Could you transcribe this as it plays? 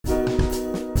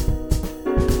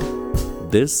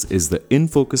This is the In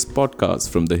Focus podcast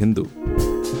from The Hindu.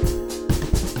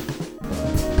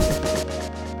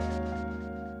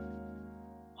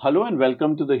 Hello and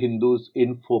welcome to the Hindu's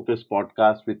In Focus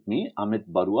podcast with me, Amit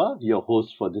Baruah, your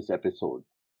host for this episode.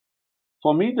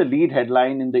 For me, the lead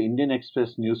headline in the Indian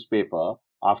Express newspaper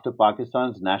after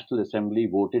Pakistan's National Assembly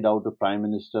voted out a Prime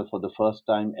Minister for the first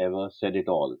time ever said it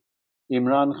all.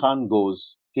 Imran Khan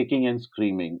goes, kicking and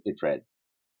screaming, it read.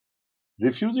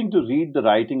 Refusing to read the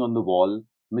writing on the wall,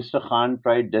 Mr. Khan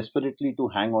tried desperately to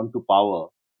hang on to power,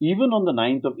 even on the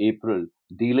 9th of April,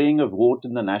 delaying a vote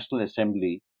in the National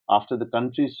Assembly after the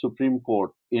country's Supreme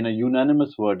Court, in a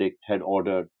unanimous verdict, had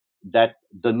ordered that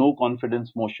the no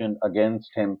confidence motion against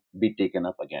him be taken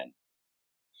up again.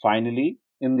 Finally,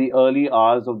 in the early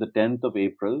hours of the 10th of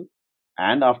April,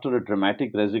 and after a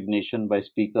dramatic resignation by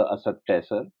Speaker Asad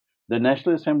Qaiser, the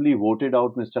National Assembly voted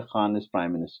out Mr. Khan as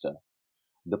Prime Minister.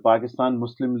 The Pakistan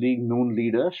Muslim League Noon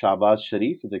leader Shehbaz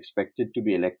Sharif is expected to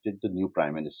be elected the new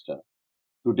Prime Minister.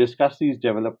 To discuss these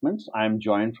developments, I am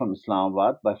joined from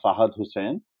Islamabad by Fahd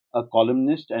Husain, a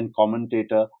columnist and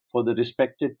commentator for the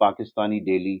respected Pakistani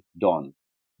daily Dawn.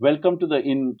 Welcome to the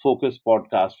In Focus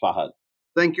podcast, Fahd.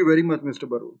 Thank you very much, Mr.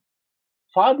 Baru.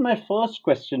 Fahd, my first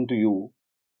question to you,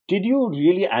 did you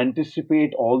really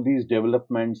anticipate all these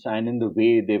developments and in the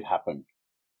way they've happened?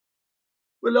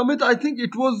 Well, Amit, I think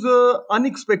it was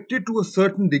unexpected to a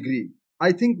certain degree.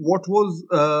 I think what was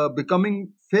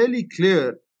becoming fairly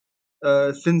clear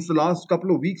since the last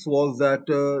couple of weeks was that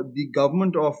the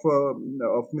government of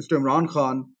Mr. Imran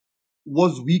Khan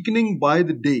was weakening by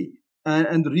the day,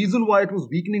 and the reason why it was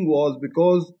weakening was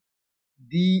because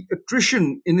the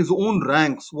attrition in his own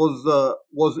ranks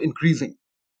was increasing.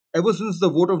 Ever since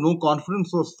the vote of no confidence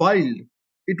was filed,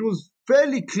 it was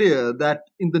fairly clear that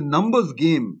in the numbers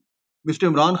game,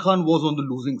 Mr. Imran Khan was on the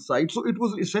losing side. So it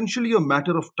was essentially a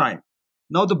matter of time.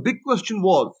 Now, the big question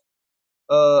was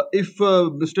if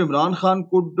Mr. Imran Khan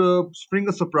could spring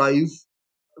a surprise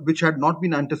which had not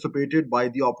been anticipated by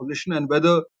the opposition, and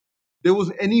whether there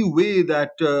was any way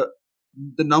that the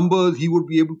numbers, he would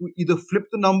be able to either flip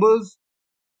the numbers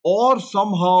or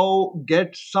somehow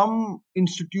get some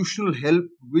institutional help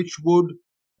which would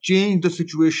change the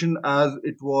situation as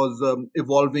it was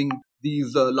evolving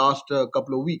these last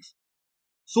couple of weeks.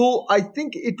 So I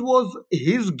think it was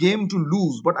his game to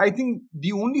lose, but I think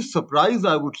the only surprise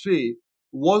I would say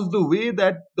was the way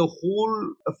that the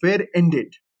whole affair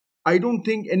ended. I don't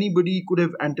think anybody could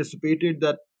have anticipated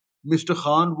that Mr.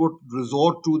 Khan would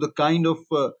resort to the kind of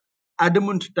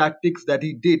adamant tactics that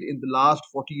he did in the last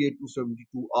 48 to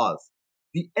 72 hours.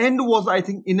 The end was, I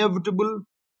think, inevitable.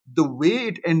 The way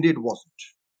it ended wasn't.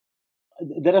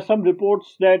 There are some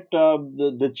reports that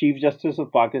the Chief Justice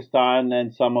of Pakistan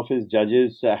and some of his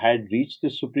judges had reached the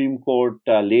Supreme Court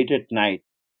late at night.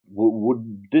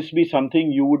 Would this be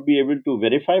something you would be able to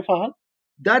verify, Fahad?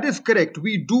 That is correct.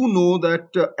 We do know that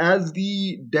as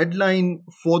the deadline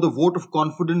for the vote of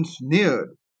confidence neared,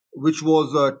 which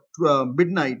was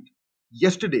midnight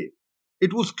yesterday,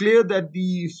 it was clear that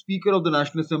the Speaker of the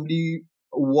National Assembly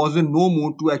was in no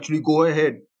mood to actually go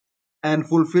ahead and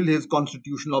fulfill his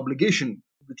constitutional obligation,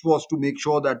 which was to make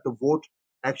sure that the vote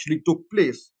actually took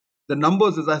place. The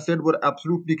numbers, as I said, were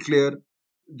absolutely clear.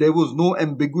 There was no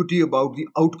ambiguity about the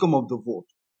outcome of the vote,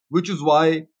 which is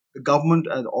why the government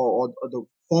or the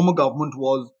former government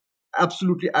was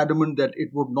absolutely adamant that it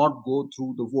would not go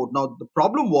through the vote. Now, the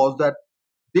problem was that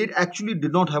they actually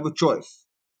did not have a choice.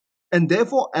 And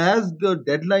therefore, as the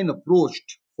deadline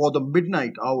approached for the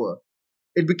midnight hour,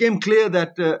 it became clear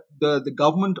that the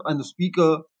government and the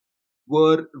speaker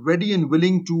were ready and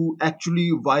willing to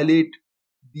actually violate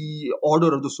the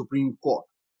order of the Supreme Court,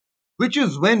 which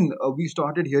is when we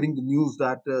started hearing the news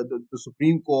that the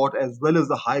Supreme Court as well as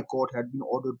the High Court had been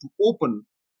ordered to open,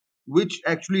 which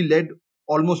actually led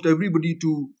almost everybody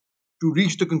to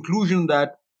reach the conclusion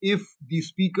that if the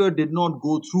speaker did not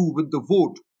go through with the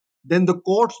vote, then the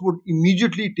courts would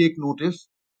immediately take notice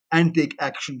and take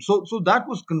action. So that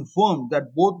was confirmed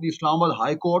that both the Islamabad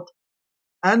High Court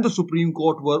and the Supreme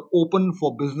Court were open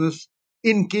for business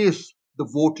in case the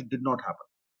vote did not happen.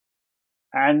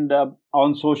 And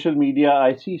on social media,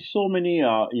 I see so many,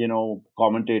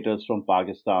 commentators from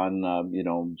Pakistan,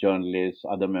 journalists,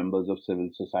 other members of civil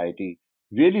society,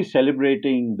 really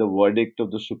celebrating the verdict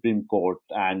of the Supreme Court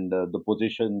and the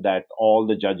position that all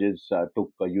the judges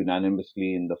took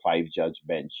unanimously in the five-judge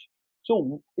bench.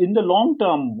 So, in the long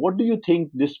term, what do you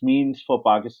think this means for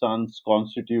Pakistan's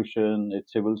constitution,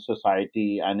 its civil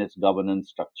society, and its governance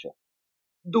structure?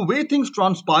 The way things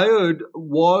transpired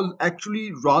was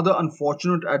actually rather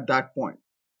unfortunate at that point.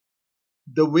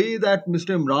 The way that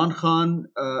Mr. Imran Khan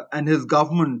and his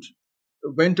government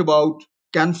went about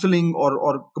cancelling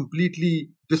or completely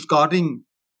discarding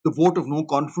the vote of no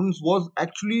confidence was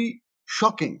actually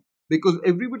shocking, because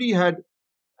everybody had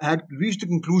reached the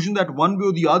conclusion that one way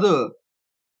or the other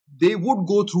they would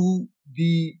go through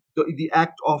the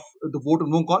act of the vote of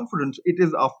no confidence. It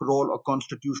is, after all, a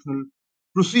constitutional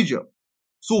procedure.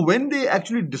 So when they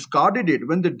actually discarded it,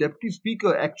 when the deputy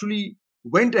speaker actually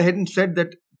went ahead and said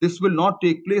that this will not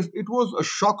take place, it was a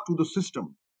shock to the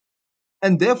system.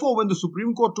 And therefore, when the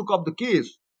Supreme Court took up the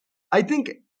case, I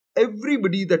think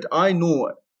everybody that I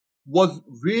know was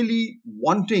really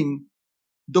wanting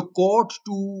the court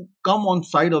to come on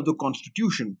side of the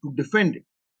constitution to defend it.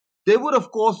 There were,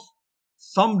 of course,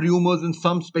 some rumors and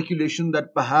some speculation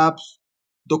that perhaps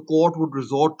the court would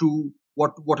resort to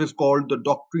what is called the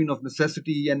doctrine of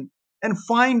necessity, and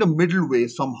find a middle way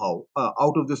somehow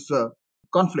out of this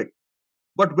conflict.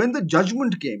 But when the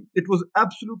judgment came, it was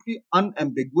absolutely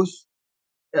unambiguous.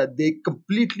 They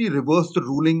completely reversed the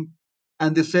ruling,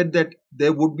 and they said that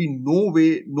there would be no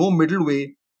way, no middle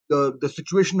way. The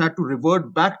situation had to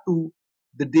revert back to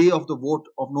the day of the vote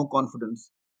of no confidence,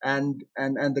 and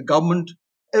the government,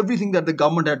 everything that the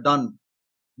government had done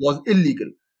was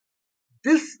illegal.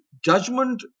 This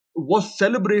judgment was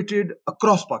celebrated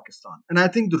across Pakistan, and I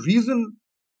think the reason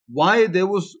why there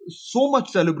was so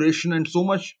much celebration and so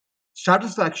much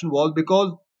satisfaction was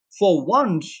because for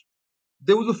once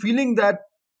there was a feeling that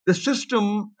the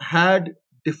system had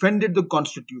defended the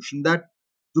constitution, that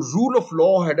the rule of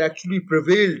law had actually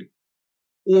prevailed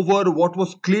over what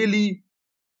was clearly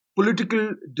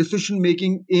political decision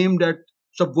making aimed at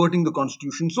subverting the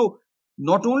constitution. So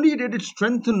not only did it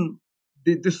strengthen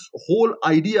this whole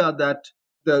idea that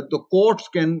the courts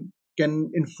can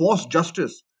enforce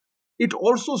justice, it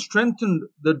also strengthened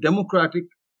the democratic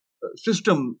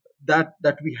system that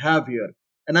we have here.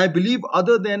 And I believe,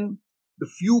 other than the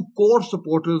few core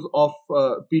supporters of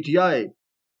PTI,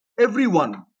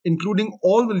 everyone, including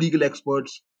all the legal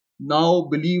experts, now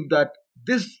believe that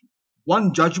this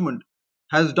one judgment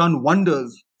has done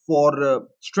wonders for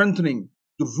strengthening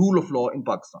the rule of law in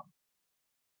Pakistan.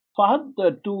 Fahad,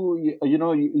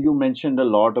 you mentioned a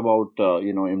lot about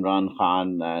Imran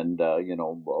Khan and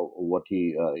what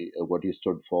he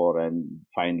stood for, and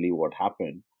finally what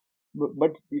happened.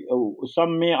 But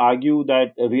some may argue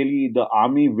that really the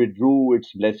army withdrew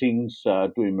its blessings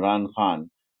to Imran Khan,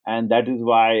 and that is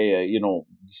why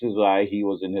this is why he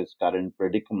was in his current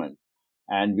predicament.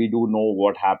 And we do know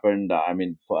what happened. I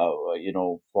mean,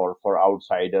 for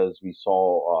outsiders, we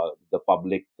saw the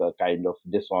public kind of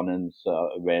dissonance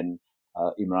when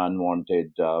Imran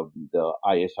wanted the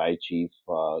ISI chief,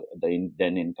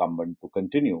 then incumbent, to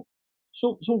continue.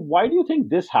 So why do you think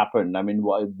this happened? I mean,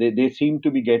 they seem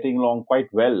to be getting along quite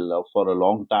well for a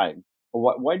long time.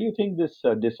 Why do you think this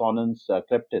dissonance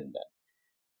crept in there?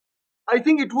 I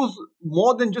think it was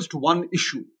more than just one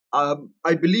issue.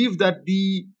 I believe that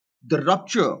the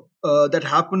rupture that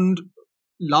happened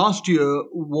last year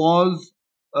was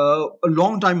a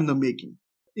long time in the making.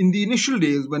 In the initial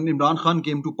days, when Imran Khan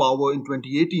came to power in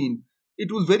 2018,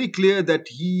 it was very clear that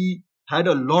he had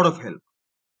a lot of help,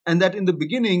 and that in the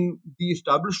beginning, the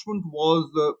establishment was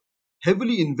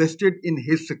heavily invested in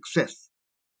his success.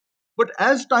 But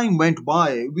as time went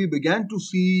by, we began to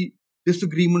see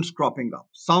disagreements cropping up,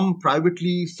 some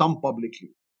privately, some publicly.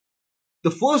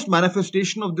 The first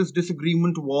manifestation of this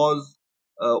disagreement was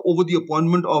over the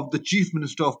appointment of the Chief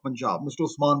Minister of Punjab, Mr.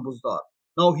 Usman Buzdar.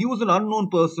 Now, he was an unknown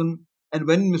person, and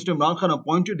when Mr. Imran Khan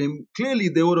appointed him, clearly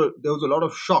there was a lot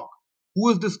of shock. Who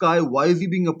is this guy? Why is he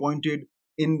being appointed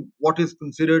in what is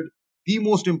considered the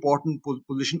most important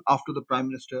position after the Prime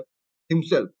Minister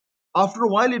himself? After a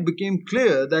while, it became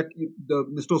clear that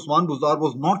Mr. Usman Buzdar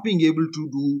was not being able to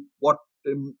do what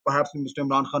perhaps Mr.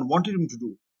 Imran Khan wanted him to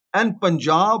do. And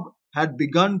Punjab had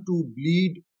begun to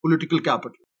bleed political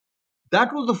capital.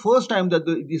 That was the first time that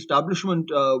the establishment,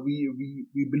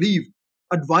 we believe,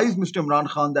 advised Mr. Imran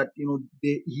Khan that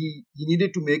he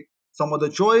needed to make some other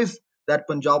choice, that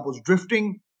Punjab was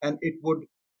drifting and it would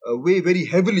weigh very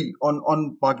heavily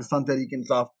on Pakistan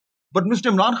Tehreek-e-Insaf. But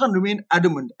Mr. Imran Khan remained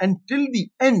adamant, and till the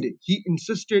end, he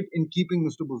insisted in keeping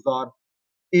Mr. Buzdar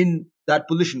in that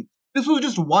position. This was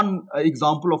just one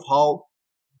example of how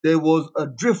there was a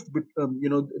drift.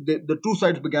 The two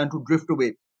sides began to drift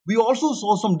away. We also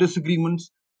saw some disagreements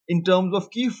in terms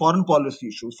of key foreign policy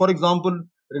issues. For example,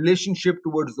 relationship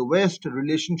towards the West,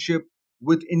 relationship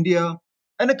with India,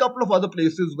 and a couple of other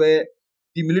places where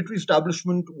the military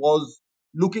establishment was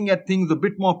looking at things a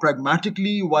bit more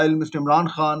pragmatically, while Mr. Imran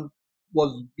Khan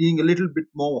was being a little bit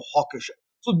more hawkish.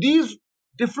 So these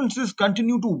differences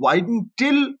continue to widen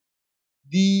till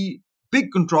the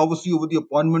big controversy over the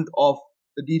appointment of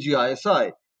the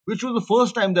DGISI. which was the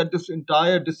first time that this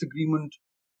entire disagreement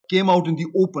came out in the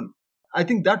open. I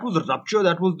think that was a rupture,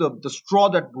 that was the straw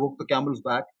that broke the camel's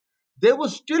back. There were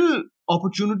still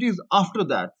opportunities after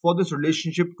that for this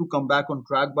relationship to come back on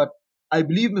track, but I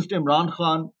believe Mr. Imran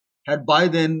Khan had by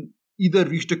then either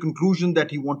reached a conclusion that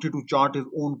he wanted to chart his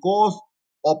own course,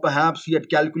 or perhaps he had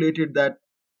calculated that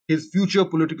his future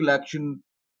political action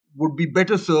would be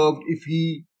better served if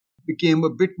he became a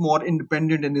bit more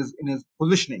independent in his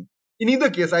positioning. In either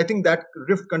case, I think that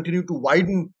rift continued to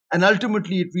widen, and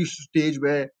ultimately it reached a stage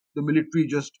where the military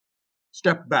just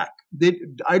stepped back.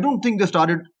 I don't think they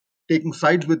started taking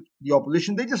sides with the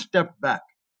opposition. They just stepped back,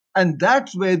 and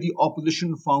that's where the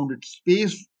opposition found its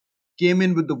space, came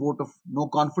in with the vote of no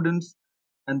confidence,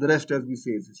 and the rest, as we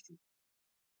say, is history.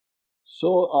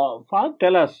 So, Fahd,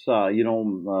 tell us,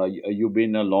 you've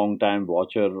been a long time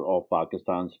watcher of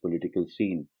Pakistan's political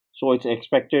scene. So, it's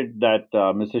expected that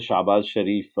Mr. Shahbaz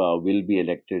Sharif will be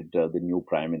elected the new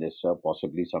prime minister,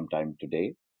 possibly sometime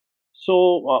today.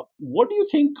 So, what do you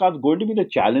think are going to be the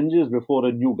challenges before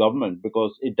a new government?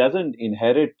 Because it doesn't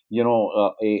inherit,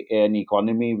 an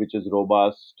economy which is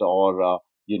robust or a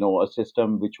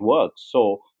system which works.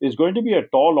 So, it's going to be a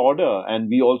tall order, and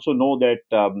we also know that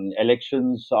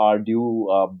elections are due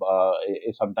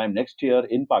sometime next year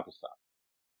in Pakistan.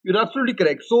 You're absolutely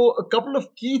correct. So, a couple of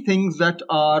key things that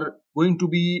are going to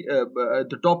be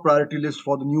the top priority list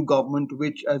for the new government,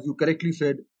 which, as you correctly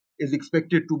said, is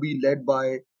expected to be led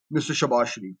by Mr. Shabazz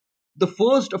Sharif. The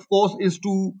first, of course, is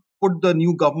to put the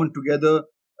new government together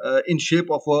in shape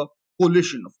of a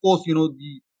coalition. Of course,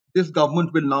 this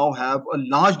government will now have a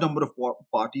large number of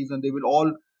parties, and they will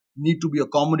all need to be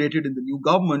accommodated in the new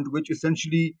government, which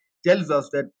essentially tells us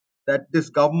that this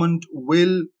government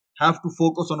will have to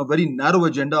focus on a very narrow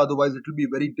agenda. Otherwise, it will be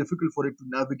very difficult for it to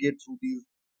navigate through these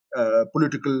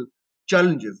political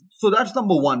challenges. So that's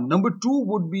number one. Number two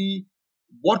would be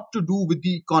what to do with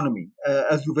the economy.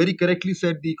 As you very correctly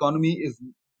said, the economy is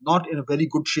not in a very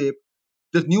good shape.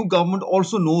 The new government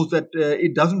also knows that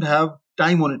it doesn't have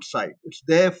time on its side. It's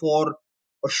there for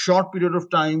a short period of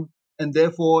time, and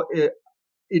therefore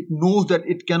it knows that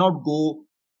it cannot go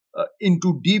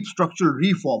into deep structural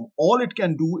reform. All it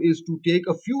can do is to take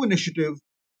a few initiatives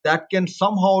that can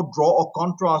somehow draw a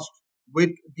contrast with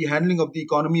the handling of the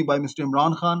economy by Mr.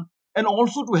 Imran Khan, and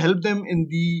also to help them in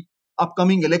the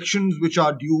upcoming elections, which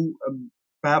are due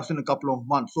perhaps in a couple of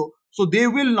months. So they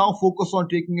will now focus on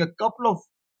taking a couple of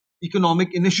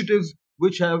economic initiatives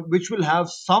which will have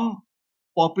some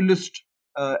populist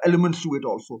elements to it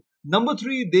also. Number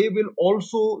three, they will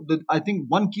also, I think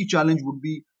one key challenge would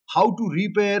be how to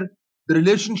repair the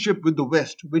relationship with the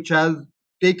West, which has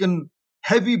taken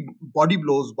heavy body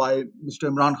blows by Mr.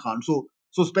 Imran Khan. So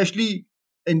especially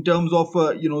in terms of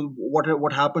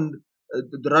what happened,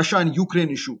 the Russia and Ukraine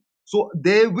issue. So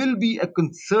there will be a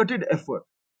concerted effort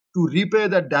to repair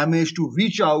that damage, to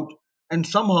reach out and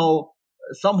somehow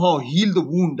heal the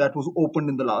wound that was opened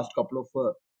in the last couple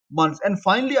of months. And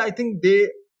finally, I think the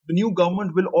new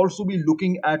government will also be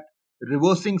looking at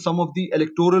reversing some of the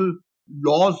electoral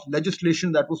laws,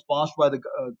 legislation that was passed by the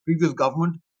previous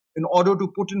government in order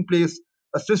to put in place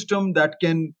a system that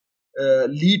can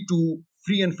lead to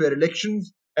free and fair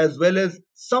elections, as well as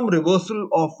some reversal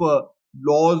of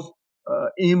laws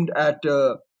aimed at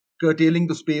curtailing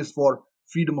the space for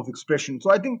freedom of expression.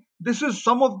 So I think this is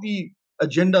some of the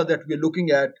agenda that we're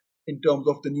looking at in terms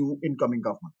of the new incoming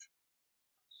government.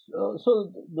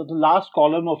 So the last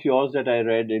column of yours that I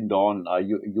read in Dawn,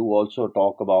 you also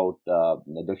talk about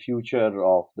the future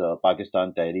of the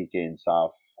Pakistan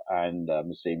Tehreek-e-Insaf and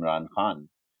Mr. Imran Khan.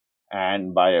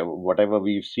 And by whatever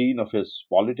we've seen of his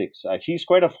politics, he's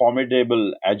quite a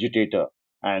formidable agitator,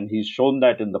 and he's shown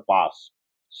that in the past.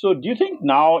 So, do you think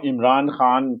now Imran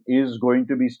Khan is going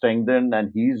to be strengthened,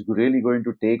 and he's really going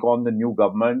to take on the new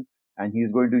government, and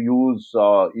he's going to use,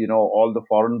 all the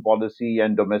foreign policy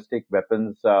and domestic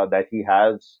weapons that he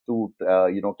has to,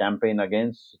 campaign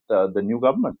against the new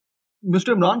government?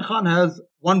 Mr. Imran Khan has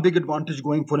one big advantage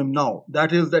going for him now.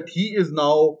 That is that he is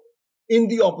now in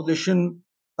the opposition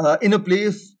in a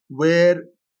place where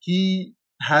he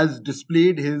has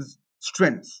displayed his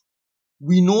strengths.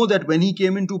 We know that when he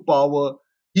came into power,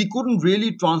 he couldn't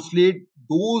really translate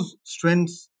those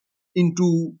strengths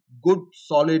into good,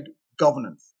 solid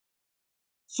governance.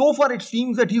 So far, it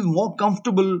seems that he's more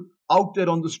comfortable out there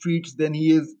on the streets than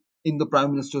he is in the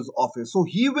prime minister's office. So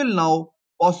he will now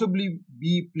possibly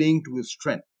be playing to his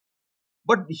strength.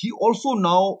 But he also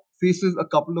now faces a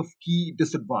couple of key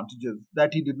disadvantages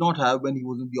that he did not have when he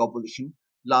was in the opposition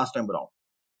last time around.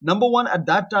 Number one, at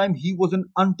that time, he was an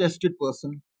untested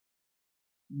person.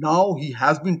 Now he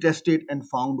has been tested and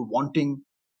found wanting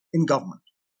in government.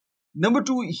 Number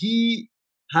two, he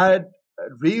had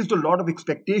raised a lot of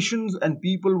expectations, and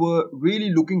people were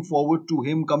really looking forward to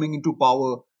him coming into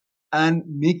power and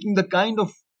making the kind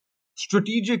of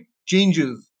strategic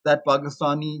changes that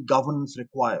Pakistani governance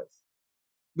requires.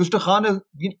 Mr. Khan has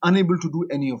been unable to do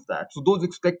any of that. So those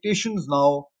expectations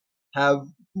now have,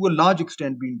 to a large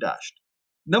extent, been dashed.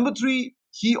 Number three,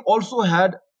 he also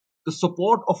had the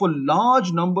support of a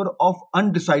large number of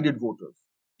undecided voters,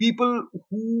 people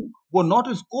who were not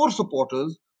his core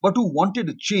supporters, but who wanted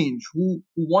a change, who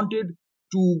wanted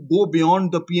to go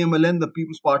beyond the PMLN, the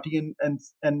People's Party,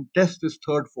 and test this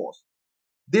third force.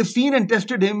 They've seen and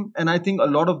tested him, and I think a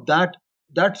lot of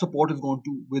that support is going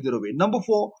to wither away. Number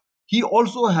four, he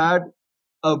also had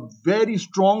a very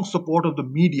strong support of the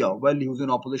media while he was in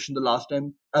opposition the last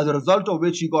time, as a result of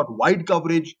which he got wide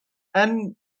coverage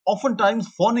and oftentimes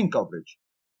fawning coverage.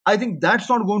 I think that's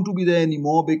not going to be there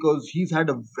anymore because he's had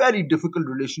a very difficult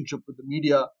relationship with the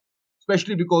media,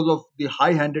 especially because of the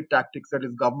high handed tactics that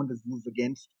his government has used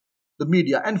against the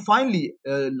media. And finally,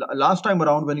 last time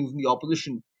around when he was in the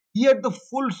opposition, he had the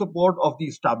full support of the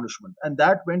establishment, and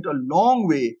that went a long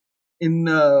way in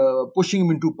pushing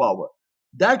him into power.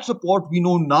 That support we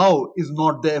know now is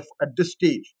not there at this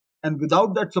stage. And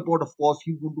without that support, of course,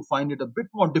 he's going to find it a bit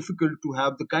more difficult to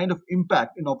have the kind of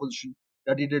impact in opposition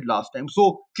that he did last time.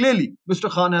 So clearly, Mr.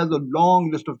 Khan has a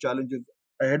long list of challenges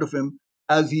ahead of him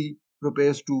as he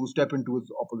prepares to step into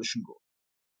his opposition role.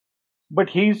 But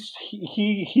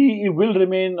he will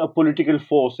remain a political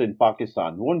force in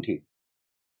Pakistan, won't he?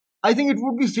 I think it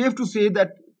would be safe to say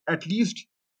that at least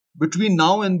between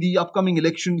now and the upcoming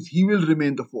elections, he will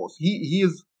remain the force. He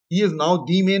is now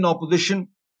the main opposition.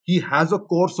 He has a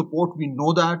core support. We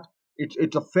know that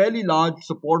it's a fairly large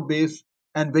support base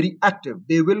and very active.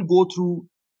 They will go through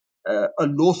a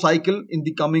low cycle in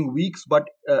the coming weeks, but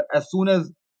as soon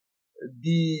as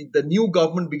the new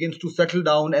government begins to settle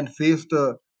down and face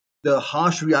the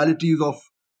harsh realities of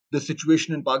the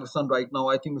situation in Pakistan right now,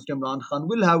 I think Mr. Imran Khan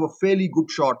will have a fairly good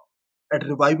shot at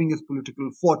reviving his political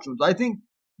fortunes. I think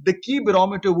the key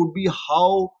barometer would be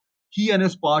how he and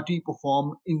his party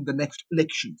perform in the next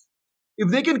elections. If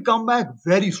they can come back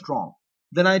very strong,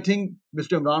 then I think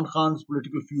Mr. Imran Khan's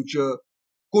political future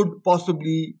could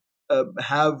possibly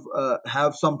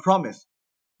have some promise.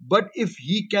 But if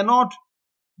he cannot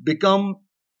become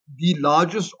the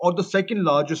largest or the second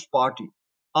largest party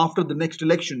after the next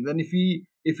election, then if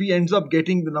he ends up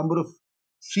getting the number of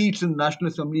seats in the National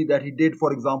Assembly that he did,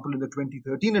 for example, in the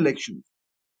 2013 elections,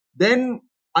 then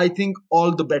I think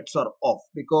all the bets are off,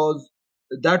 because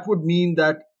that would mean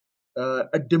that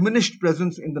a diminished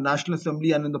presence in the National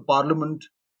Assembly and in the Parliament,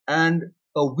 and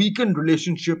a weakened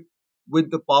relationship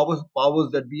with the powers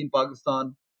that be in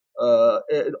Pakistan.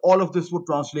 All of this would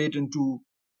translate into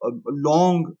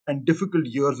long and difficult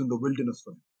years in the wilderness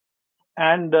for him.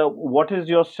 And what is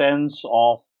your sense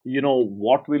of,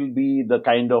 what will be the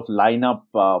kind of lineup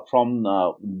from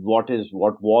what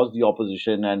was the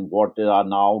opposition and what are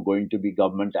now going to be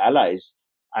government allies?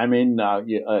 I mean,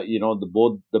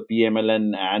 both the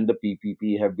PMLN and the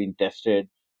PPP have been tested,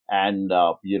 and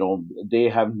they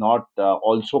have not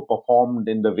also performed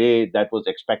in the way that was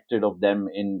expected of them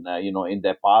in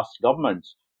their past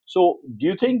governments. So, do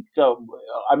you think?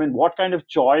 I mean, what kind of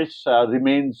choice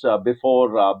remains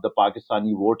before the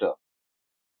Pakistani voter?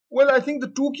 Well, I think the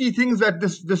two key things that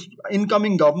this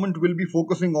incoming government will be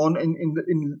focusing on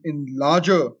in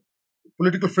larger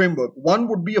political framework. One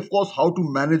would be, of course, how to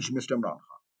manage Mr. Imran Khan.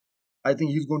 I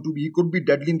think he could be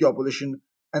deadly in the opposition,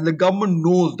 and the government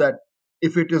knows that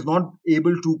if it is not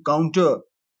able to counter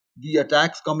the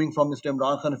attacks coming from Mr.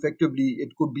 Imran Khan effectively, it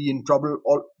could be in trouble,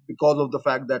 or because of the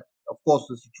fact that, of course,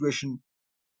 the situation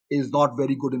is not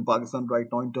very good in Pakistan right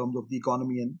now in terms of the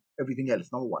economy and everything else.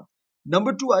 Number one.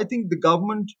 Number two, I think the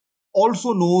government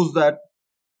also knows that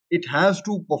it has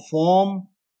to perform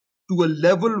to a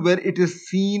level where it is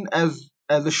seen as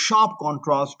a sharp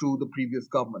contrast to the previous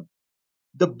government.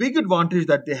 The big advantage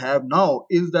that they have now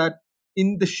is that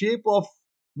in the shape of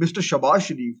Mr. Shehbaz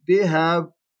Sharif, they have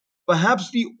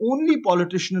perhaps the only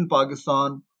politician in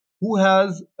Pakistan who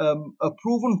has a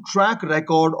proven track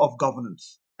record of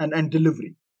governance and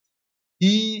delivery.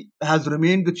 He has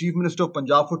remained the chief minister of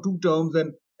Punjab for two terms,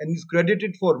 and he's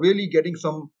credited for really getting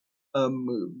some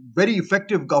very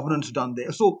effective governance done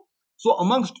there. So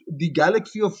amongst the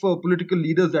galaxy of political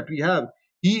leaders that we have,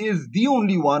 he is the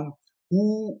only one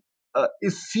who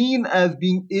is seen as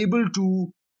being able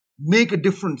to make a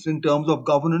difference in terms of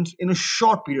governance in a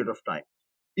short period of time.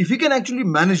 If he can actually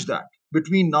manage that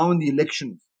between now and the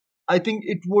elections, I think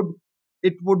it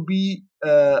would be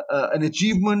an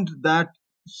achievement that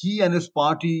he and his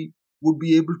party would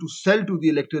be able to sell to the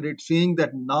electorate, saying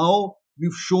that now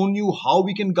we've shown you how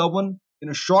we can govern in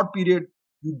a short period.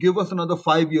 You give us another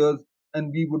 5 years,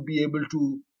 and we would be able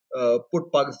to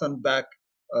put Pakistan back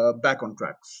on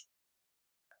tracks.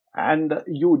 And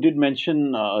you did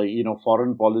mention,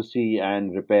 foreign policy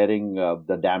and repairing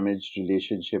the damaged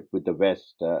relationship with the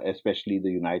West, especially the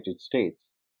United States.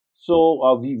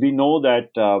 So we know that,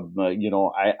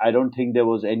 I don't think there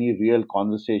was any real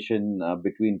conversation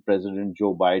between President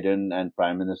Joe Biden and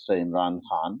Prime Minister Imran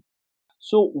Khan.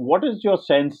 So, what is your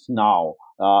sense now?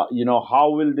 How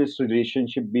will this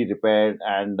relationship be repaired,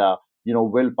 and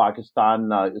will Pakistan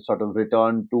sort of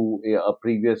return to a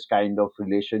previous kind of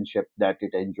relationship that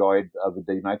it enjoyed with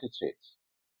the United States?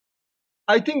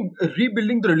 I think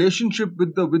rebuilding the relationship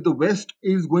with the West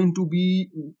is going to be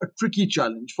a tricky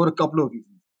challenge for a couple of reasons.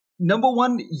 Number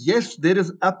one, yes, there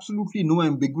is absolutely no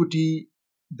ambiguity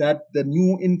that the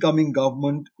new incoming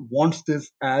government wants this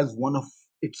as one of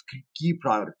its key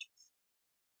priorities.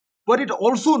 But it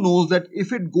also knows that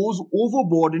if it goes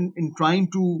overboard in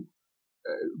trying to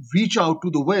reach out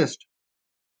to the West,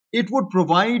 it would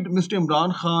provide Mr.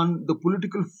 Imran Khan the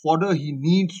political fodder he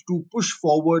needs to push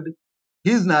forward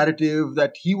his narrative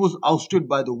that he was ousted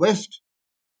by the West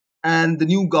and the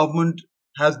new government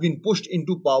has been pushed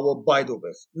into power by the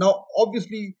West. Now,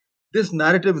 obviously, this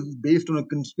narrative is based on a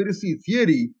conspiracy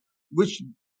theory which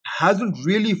hasn't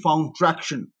really found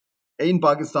traction in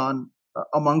Pakistan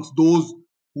amongst those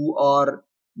who are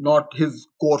not his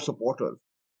core supporters.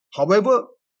 However,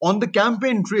 on the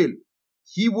campaign trail,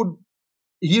 he would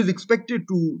he is expected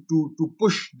to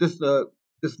push this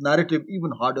narrative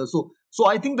even harder. So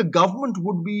I think the government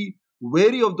would be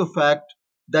wary of the fact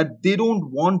that they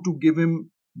don't want to give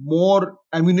him more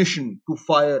ammunition to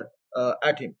fire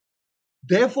at him.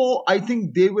 Therefore, I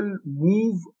think they will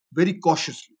move very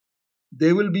cautiously.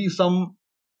 There will be some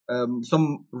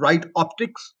right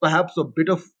optics, perhaps a bit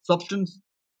of substance,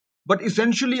 but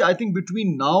essentially, I think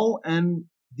between now and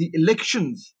the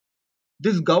elections,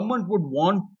 this government would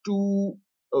want to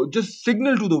just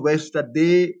signal to the West that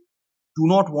they do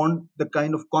not want the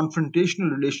kind of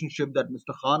confrontational relationship that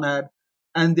Mr. Khan had,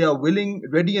 and they are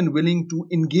ready and willing to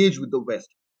engage with the West.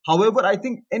 However, I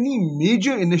think any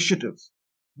major initiatives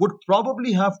would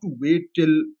probably have to wait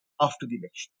till after the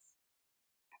election.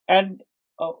 And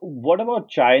what about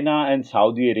China and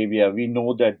Saudi Arabia? We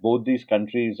know that both these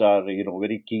countries are,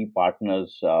 very key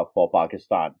partners for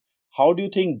Pakistan. How do you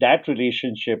think that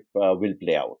relationship will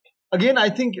play out? Again, I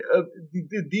think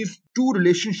these two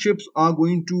relationships are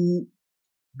going to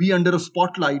be under a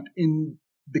spotlight in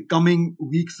the coming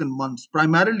weeks and months,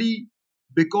 primarily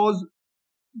because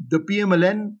the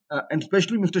PMLN and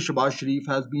especially Mr. Shehbaz Sharif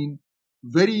has been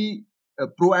very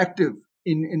proactive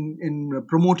in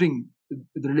promoting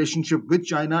the relationship with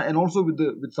China and also with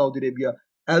Saudi Arabia.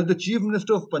 As the Chief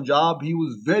Minister of Punjab, he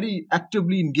was very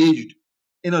actively engaged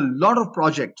in a lot of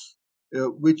projects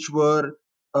which were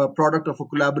a product of a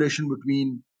collaboration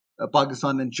between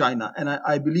Pakistan and China. And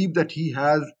I believe that he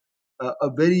has a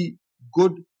very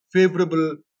good,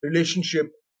 favorable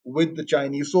relationship with the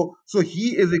Chinese. So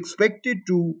he is expected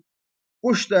to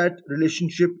push that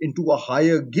relationship into a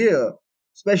higher gear,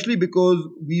 especially because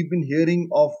we've been hearing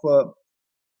of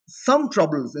some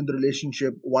troubles in the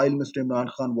relationship while Mr. Imran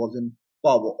Khan was in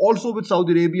power. Also with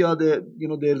Saudi Arabia,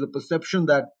 there's a perception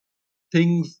that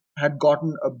things had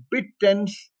gotten a bit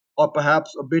tense or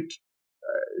perhaps a bit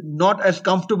not as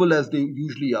comfortable as they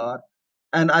usually are.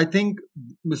 And I think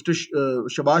Mr.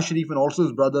 Shahbaz Sharif and also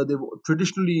his brother, they've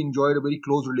traditionally enjoyed a very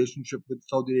close relationship with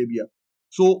Saudi Arabia.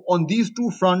 So on these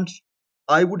two fronts,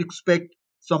 I would expect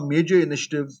some major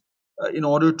initiatives in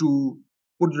order to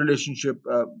put the relationship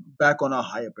back on a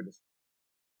higher pedestal.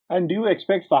 And do you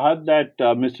expect, Fahad, that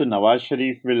Mr. Nawaz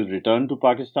Sharif will return to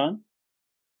Pakistan?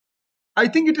 I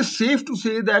think it is safe to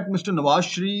say that Mr. Nawaz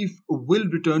Sharif will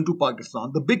return to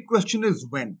Pakistan. The big question is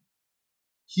when.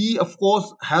 He, of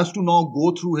course, has to now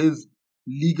go through his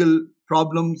legal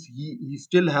problems. He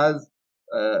still has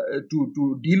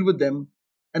to deal with them.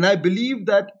 And I believe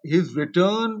that his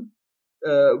return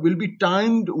will be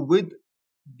timed with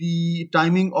the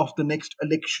timing of the next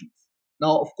elections.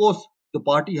 Now, of course, the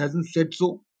party hasn't said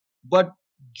so, but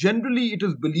generally it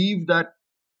is believed that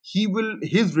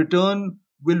his return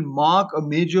will mark a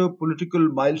major political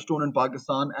milestone in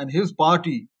Pakistan, and his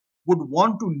party would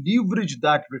want to leverage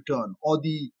that return or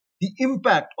the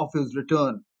impact of his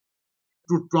return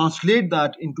to translate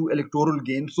that into electoral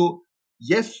gain. So,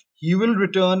 yes, he will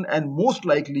return and most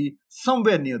likely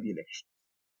somewhere near the election.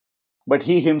 But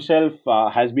he himself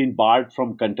has been barred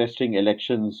from contesting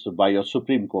elections by your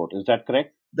Supreme Court. Is that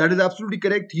correct? That is absolutely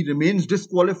correct. He remains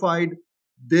disqualified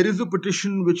There is a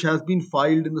petition which has been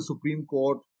filed in the Supreme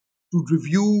Court to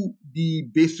review the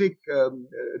basic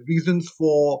reasons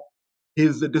for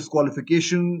his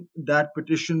disqualification. That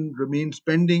petition remains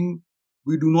pending.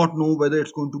 We do not know whether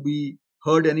it's going to be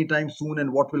heard anytime soon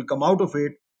and what will come out of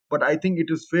it. But I think it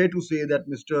is fair to say that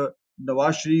Mr.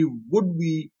 Nawaz Sharif would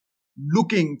be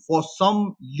looking for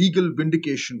some legal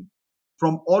vindication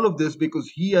from all of this, because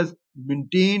he has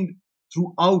maintained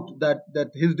throughout that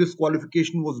his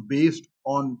disqualification was based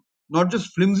on not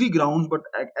just flimsy grounds but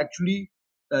actually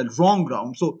wrong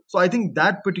grounds. So I think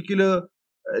that particular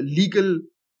legal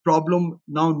problem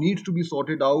now needs to be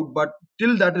sorted out. But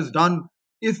till that is done,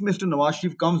 if Mr. Nawaz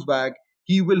Sharif comes back,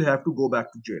 he will have to go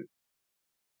back to jail.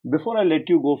 Before I let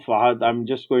you go, Fahad, I'm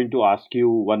just going to ask you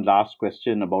one last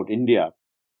question about India.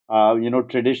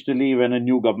 Traditionally, when a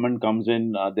new government comes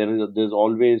in, there's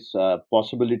always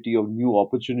possibility of new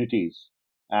opportunities,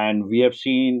 and we have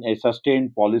seen a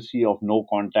sustained policy of no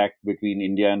contact between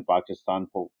India and Pakistan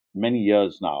for many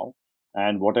years now,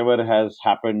 and whatever has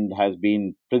happened has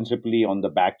been principally on the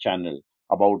back channel,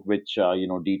 about which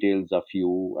details are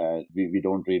few. We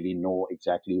don't really know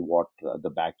exactly what the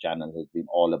back channel has been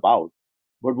all about.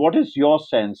 But what is your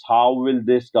sense? How will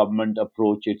this government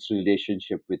approach its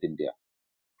relationship with India?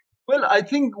 Well, I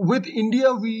think with India,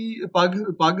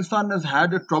 Pakistan has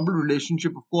had a troubled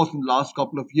relationship, of course, in the last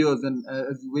couple of years. And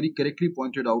as you very correctly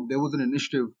pointed out, there was an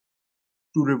initiative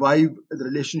to revive the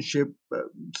relationship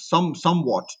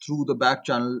somewhat through the back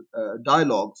channel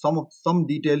dialogue. Some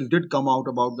details did come out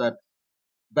about that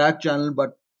back channel,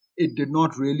 but it did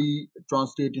not really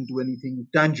translate into anything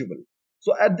tangible.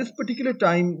 So at this particular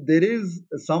time, there is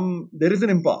an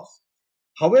impasse.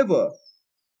 However,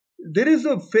 there is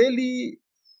a fairly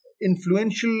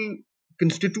influential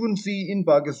constituency in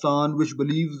Pakistan which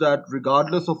believes that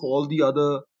regardless of all the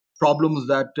other problems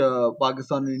that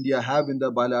Pakistan and India have in their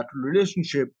bilateral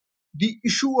relationship, the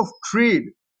issue of trade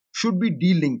should be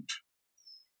delinked.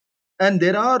 And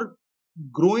there are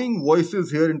growing voices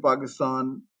here in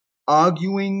Pakistan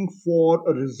arguing for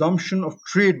a resumption of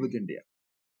trade with India.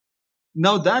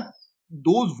 Now that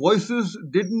those voices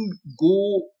didn't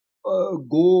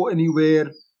go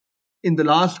anywhere in the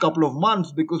last couple of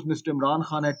months, because Mr. Imran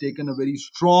Khan had taken a very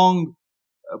strong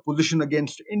position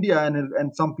against India,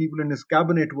 and some people in his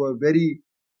cabinet were very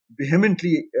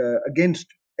vehemently against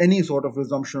any sort of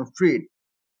resumption of trade.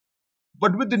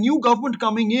 But with the new government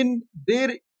coming in,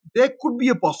 there could be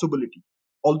a possibility.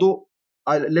 Although,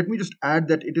 let me just add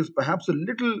that it is perhaps a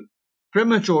little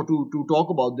premature to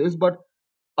talk about this, but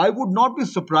I would not be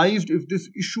surprised if this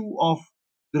issue of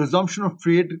the resumption of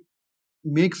trade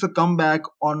makes a comeback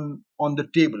on the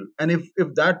table. And if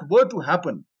that were to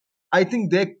happen, I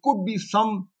think there could be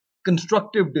some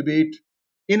constructive debate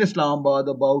in Islamabad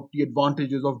about the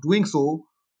advantages of doing so,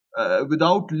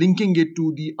 without linking it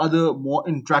to the other more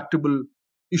intractable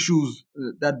issues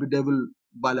that bedevil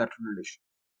bilateral relations.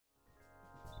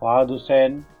 Fahd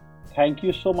Husain, thank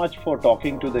you so much for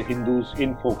talking to the Hindus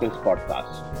in Focus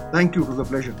podcast. Thank you. It was a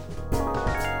pleasure.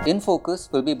 In Focus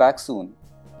will be back soon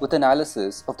with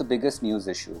analysis of the biggest news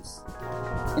issues.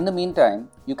 In the meantime,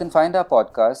 you can find our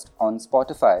podcast on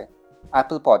Spotify,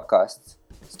 Apple Podcasts,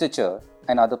 Stitcher,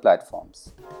 and other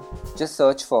platforms. Just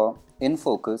search for In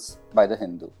Focus by The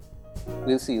Hindu.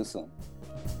 We'll see you soon.